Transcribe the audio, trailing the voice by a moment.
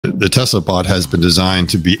The Tesla bot has been designed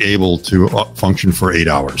to be able to function for 8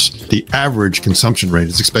 hours. The average consumption rate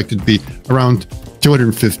is expected to be around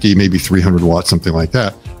 250, maybe 300 watts, something like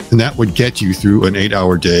that. And that would get you through an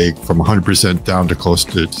 8-hour day from 100% down to close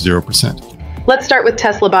to 0%. Let's start with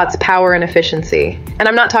Tesla bot's power and efficiency. And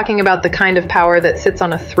I'm not talking about the kind of power that sits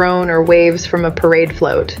on a throne or waves from a parade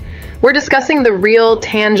float. We're discussing the real,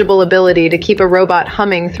 tangible ability to keep a robot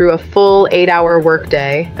humming through a full 8-hour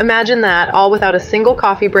workday. Imagine that, all without a single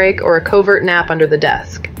coffee break or a covert nap under the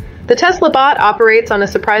desk. The Tesla bot operates on a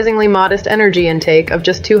surprisingly modest energy intake of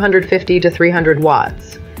just 250 to 300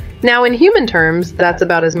 watts. Now, in human terms, that's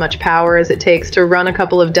about as much power as it takes to run a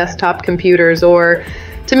couple of desktop computers, or,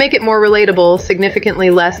 to make it more relatable, significantly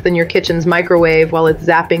less than your kitchen's microwave while it's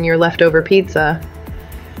zapping your leftover pizza.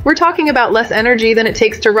 We're talking about less energy than it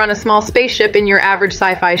takes to run a small spaceship in your average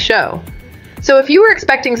sci-fi show. So if you were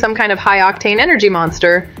expecting some kind of high-octane energy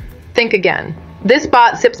monster, think again. This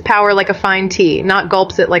bot sips power like a fine tea, not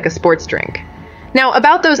gulps it like a sports drink. Now,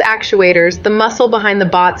 about those actuators, the muscle behind the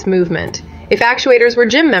bot's movement. If actuators were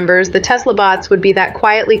gym members, the Tesla bots would be that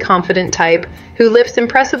quietly confident type who lifts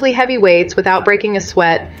impressively heavy weights without breaking a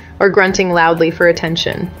sweat or grunting loudly for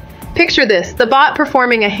attention. Picture this, the bot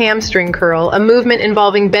performing a hamstring curl, a movement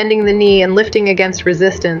involving bending the knee and lifting against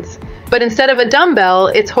resistance. But instead of a dumbbell,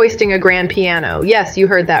 it's hoisting a grand piano. Yes, you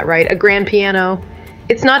heard that right, a grand piano.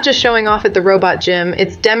 It's not just showing off at the robot gym,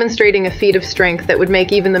 it's demonstrating a feat of strength that would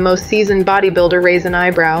make even the most seasoned bodybuilder raise an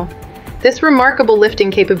eyebrow. This remarkable lifting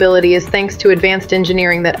capability is thanks to advanced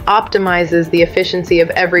engineering that optimizes the efficiency of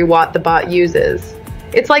every watt the bot uses.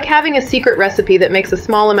 It's like having a secret recipe that makes a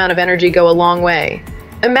small amount of energy go a long way.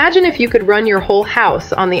 Imagine if you could run your whole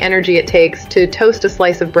house on the energy it takes to toast a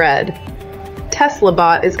slice of bread. Tesla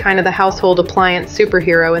bot is kind of the household appliance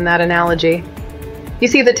superhero in that analogy. You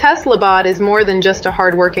see, the Tesla bot is more than just a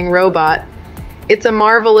hard-working robot. It's a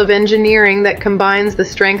marvel of engineering that combines the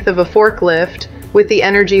strength of a forklift with the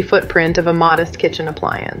energy footprint of a modest kitchen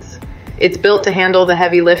appliance. It's built to handle the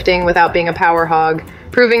heavy lifting without being a power hog,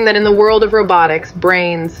 proving that in the world of robotics,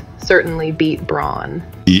 brains certainly beat brawn.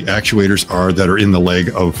 The actuators that are in the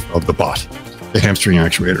leg of the bot, the hamstring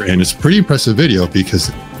actuator. And it's a pretty impressive video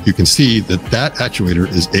because you can see that that actuator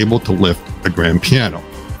is able to lift a grand piano.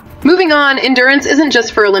 Moving on, endurance isn't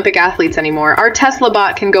just for Olympic athletes anymore. Our Tesla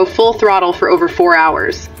bot can go full throttle for over 4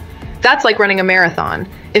 hours. That's like running a marathon,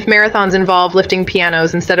 if marathons involve lifting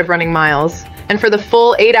pianos instead of running miles. And for the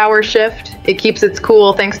full 8-hour shift, it keeps its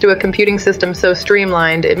cool thanks to a computing system so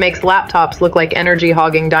streamlined, it makes laptops look like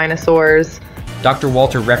energy-hogging dinosaurs. Dr.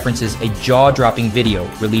 Walter references a jaw-dropping video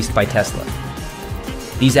released by Tesla.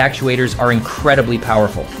 These actuators are incredibly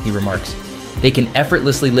powerful, he remarks. They can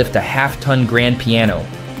effortlessly lift a half-ton grand piano,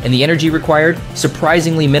 and the energy required,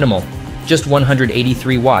 surprisingly minimal, just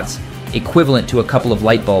 183 watts. Equivalent to a couple of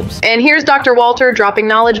light bulbs. And here's Dr. Walter dropping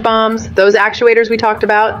knowledge bombs. Those actuators we talked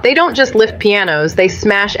about, they don't just lift pianos, they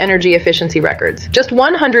smash energy efficiency records. Just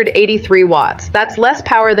 183 watts. That's less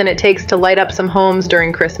power than it takes to light up some homes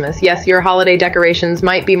during Christmas. Yes, your holiday decorations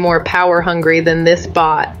might be more power hungry than this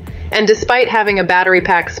bot. And despite having a battery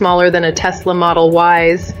pack smaller than a Tesla Model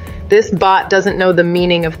Ys, this bot doesn't know the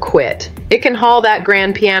meaning of quit. It can haul that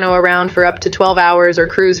grand piano around for up to 12 hours or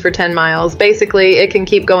cruise for 10 miles. Basically, it can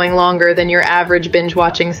keep going longer than your average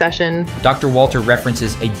binge-watching session. Dr. Walter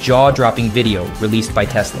references a jaw-dropping video released by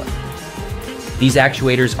Tesla. These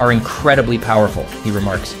actuators are incredibly powerful, he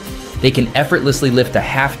remarks. They can effortlessly lift a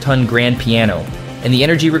half-ton grand piano, and the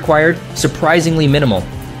energy required, surprisingly minimal,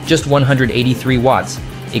 just 183 watts,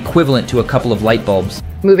 equivalent to a couple of light bulbs.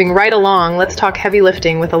 Moving right along, let's talk heavy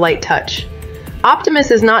lifting with a light touch.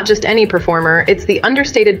 Optimus is not just any performer, it's the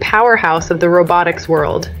understated powerhouse of the robotics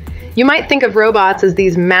world. You might think of robots as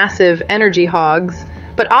these massive energy hogs,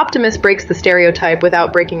 but Optimus breaks the stereotype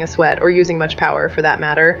without breaking a sweat or using much power for that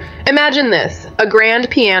matter. Imagine this, a grand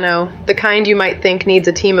piano, the kind you might think needs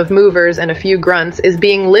a team of movers and a few grunts, is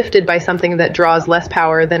being lifted by something that draws less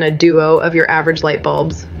power than a duo of your average light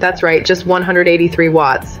bulbs. That's right, just 183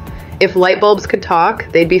 watts. If light bulbs could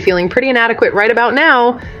talk, they'd be feeling pretty inadequate right about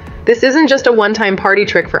now. This isn't just a one-time party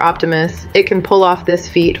trick for Optimus. It can pull off this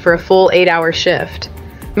feat for a full 8-hour shift.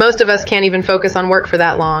 Most of us can't even focus on work for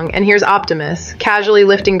that long, and here's Optimus, casually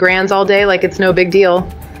lifting grands all day like it's no big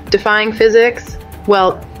deal. Defying physics?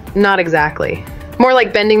 Well, not exactly. More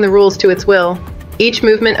like bending the rules to its will. Each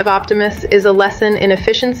movement of Optimus is a lesson in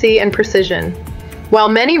efficiency and precision. While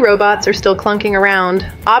many robots are still clunking around,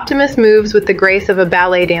 Optimus moves with the grace of a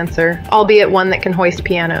ballet dancer, albeit one that can hoist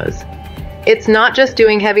pianos. It's not just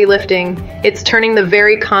doing heavy lifting, it's turning the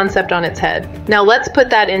very concept on its head. Now let's put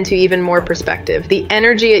that into even more perspective. The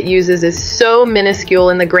energy it uses is so minuscule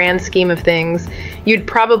in the grand scheme of things, you'd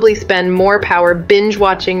probably spend more power binge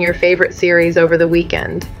watching your favorite series over the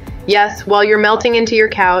weekend. Yes, while you're melting into your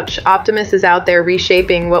couch, Optimus is out there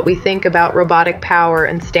reshaping what we think about robotic power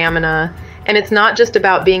and stamina, and it's not just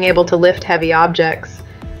about being able to lift heavy objects.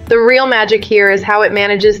 The real magic here is how it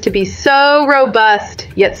manages to be so robust,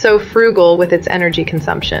 yet so frugal with its energy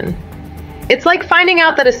consumption. It's like finding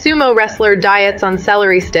out that a sumo wrestler diets on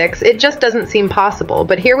celery sticks. It just doesn't seem possible,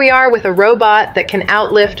 but here we are with a robot that can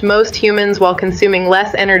outlift most humans while consuming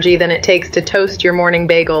less energy than it takes to toast your morning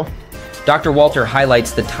bagel. Dr. Walter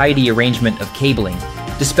highlights the tidy arrangement of cabling,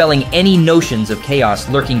 dispelling any notions of chaos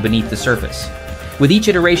lurking beneath the surface. With each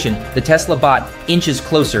iteration, the Tesla bot inches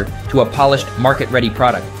closer to a polished, market-ready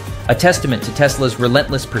product, a testament to Tesla's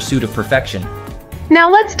relentless pursuit of perfection. Now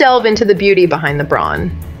let's delve into the beauty behind the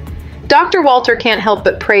brawn. Dr. Walter can't help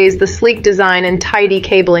but praise the sleek design and tidy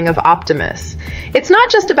cabling of Optimus. It's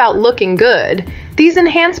not just about looking good. These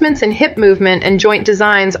enhancements in hip movement and joint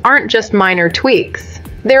designs aren't just minor tweaks.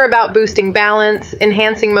 They're about boosting balance,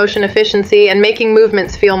 enhancing motion efficiency, and making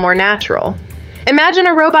movements feel more natural. Imagine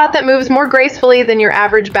a robot that moves more gracefully than your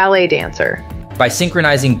average ballet dancer. By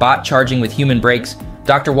synchronizing bot charging with human brakes,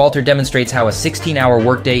 Dr. Walter demonstrates how a 16-hour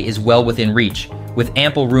workday is well within reach, with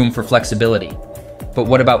ample room for flexibility. But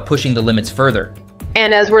what about pushing the limits further?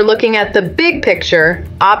 And as we're looking at the big picture,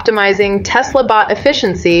 optimizing Tesla bot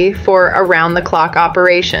efficiency for around-the-clock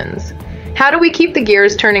operations. How do we keep the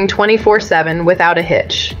gears turning 24/7 without a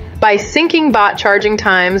hitch? By syncing bot charging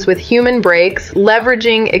times with human brakes,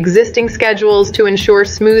 leveraging existing schedules to ensure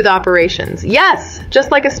smooth operations. Yes,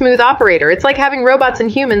 just like a smooth operator. It's like having robots and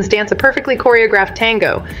humans dance a perfectly choreographed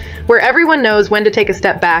tango, where everyone knows when to take a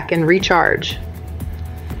step back and recharge.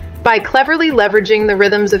 By cleverly leveraging the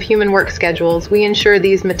rhythms of human work schedules, we ensure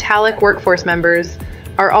these metallic workforce members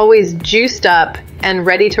are always juiced up and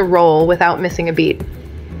ready to roll without missing a beat.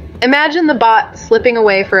 Imagine the bot slipping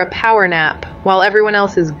away for a power nap while everyone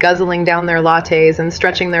else is guzzling down their lattes and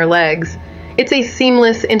stretching their legs. It's a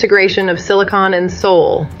seamless integration of silicon and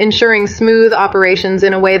soul, ensuring smooth operations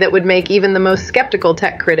in a way that would make even the most skeptical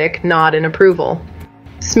tech critic nod in approval.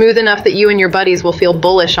 Smooth enough that you and your buddies will feel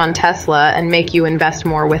bullish on Tesla and make you invest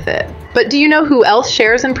more with it. But do you know who else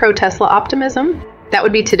shares in pro-Tesla optimism? That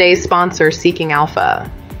would be today's sponsor, Seeking Alpha.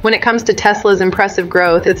 When it comes to Tesla's impressive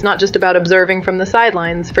growth, it's not just about observing from the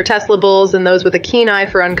sidelines. For Tesla bulls and those with a keen eye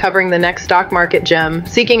for uncovering the next stock market gem,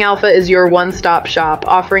 Seeking Alpha is your one-stop shop,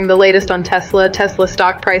 offering the latest on Tesla, Tesla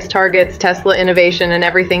stock price targets, Tesla innovation, and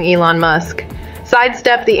everything Elon Musk.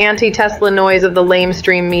 Sidestep the anti-Tesla noise of the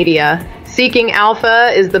lamestream media. Seeking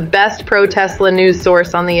Alpha is the best pro-Tesla news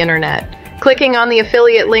source on the internet. Clicking on the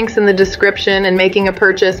affiliate links in the description and making a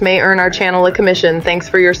purchase may earn our channel a commission. Thanks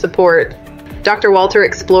for your support. Dr. Walter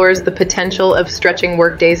explores the potential of stretching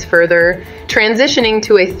workdays further, transitioning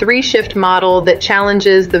to a 3-shift model that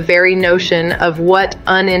challenges the very notion of what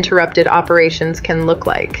uninterrupted operations can look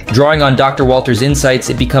like. Drawing on Dr. Walter's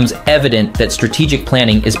insights, it becomes evident that strategic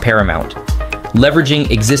planning is paramount.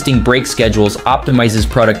 Leveraging existing break schedules optimizes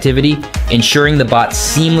productivity, ensuring the bot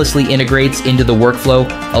seamlessly integrates into the workflow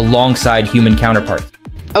alongside human counterparts.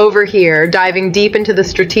 Over here, diving deep into the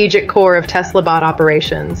strategic core of Tesla bot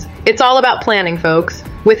operations. It's all about planning, folks.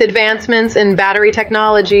 With advancements in battery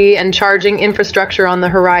technology and charging infrastructure on the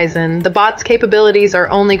horizon, the bot's capabilities are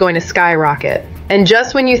only going to skyrocket. And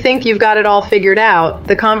just when you think you've got it all figured out,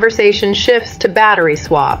 the conversation shifts to battery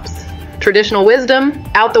swaps. Traditional wisdom,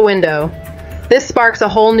 out the window. This sparks a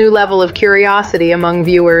whole new level of curiosity among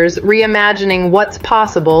viewers, reimagining what's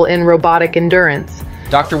possible in robotic endurance.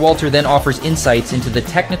 Dr. Walter then offers insights into the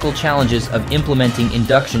technical challenges of implementing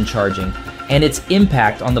induction charging and its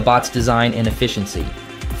impact on the bot's design and efficiency.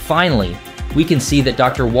 Finally, we can see that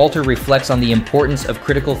Dr. Walter reflects on the importance of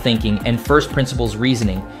critical thinking and first principles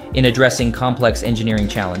reasoning in addressing complex engineering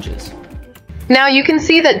challenges. Now you can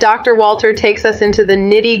see that Dr. Walter takes us into the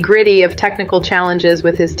nitty-gritty of technical challenges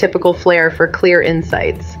with his typical flair for clear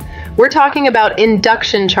insights. We're talking about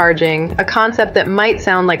induction charging, a concept that might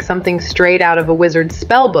sound like something straight out of a wizard's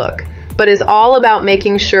spell book, but is all about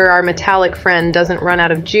making sure our metallic friend doesn't run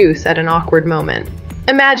out of juice at an awkward moment.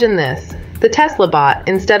 Imagine this. The Tesla bot,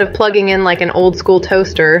 instead of plugging in like an old-school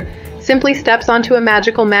toaster, simply steps onto a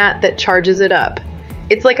magical mat that charges it up.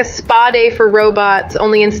 It's like a spa day for robots,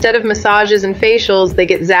 only instead of massages and facials, they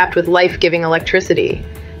get zapped with life-giving electricity.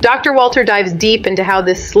 Dr. Walter dives deep into how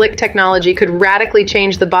this slick technology could radically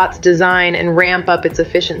change the bot's design and ramp up its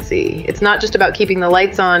efficiency. It's not just about keeping the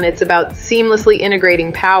lights on, it's about seamlessly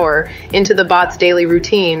integrating power into the bot's daily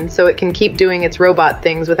routine so it can keep doing its robot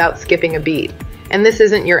things without skipping a beat. And this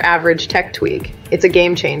isn't your average tech tweak. It's a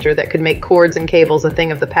game changer that could make cords and cables a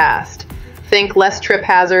thing of the past. Think less trip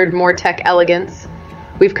hazard, more tech elegance.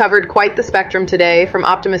 We've covered quite the spectrum today, from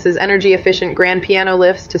Optimus's energy-efficient grand piano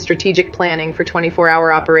lifts to strategic planning for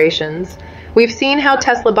 24-hour operations. We've seen how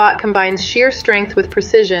Tesla Bot combines sheer strength with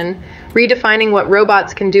precision, redefining what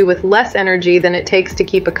robots can do with less energy than it takes to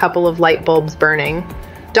keep a couple of light bulbs burning.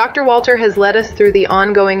 Dr. Walter has led us through the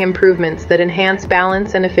ongoing improvements that enhance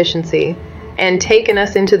balance and efficiency, and taken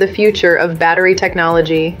us into the future of battery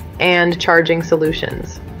technology and charging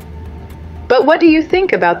solutions. But what do you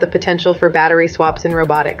think about the potential for battery swaps in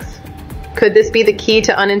robotics? Could this be the key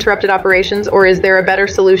to uninterrupted operations, or is there a better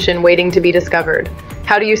solution waiting to be discovered?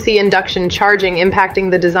 How do you see induction charging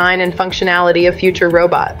impacting the design and functionality of future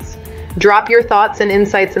robots? Drop your thoughts and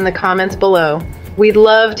insights in the comments below. We'd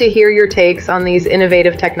love to hear your takes on these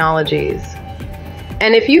innovative technologies.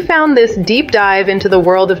 And if you found this deep dive into the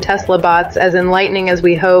world of Tesla bots as enlightening as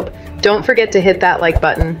we hope, don't forget to hit that like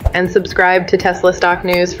button and subscribe to Tesla Stock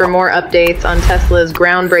News for more updates on Tesla's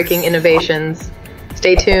groundbreaking innovations.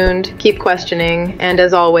 Stay tuned, keep questioning, and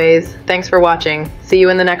as always, thanks for watching. See you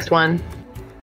in the next one.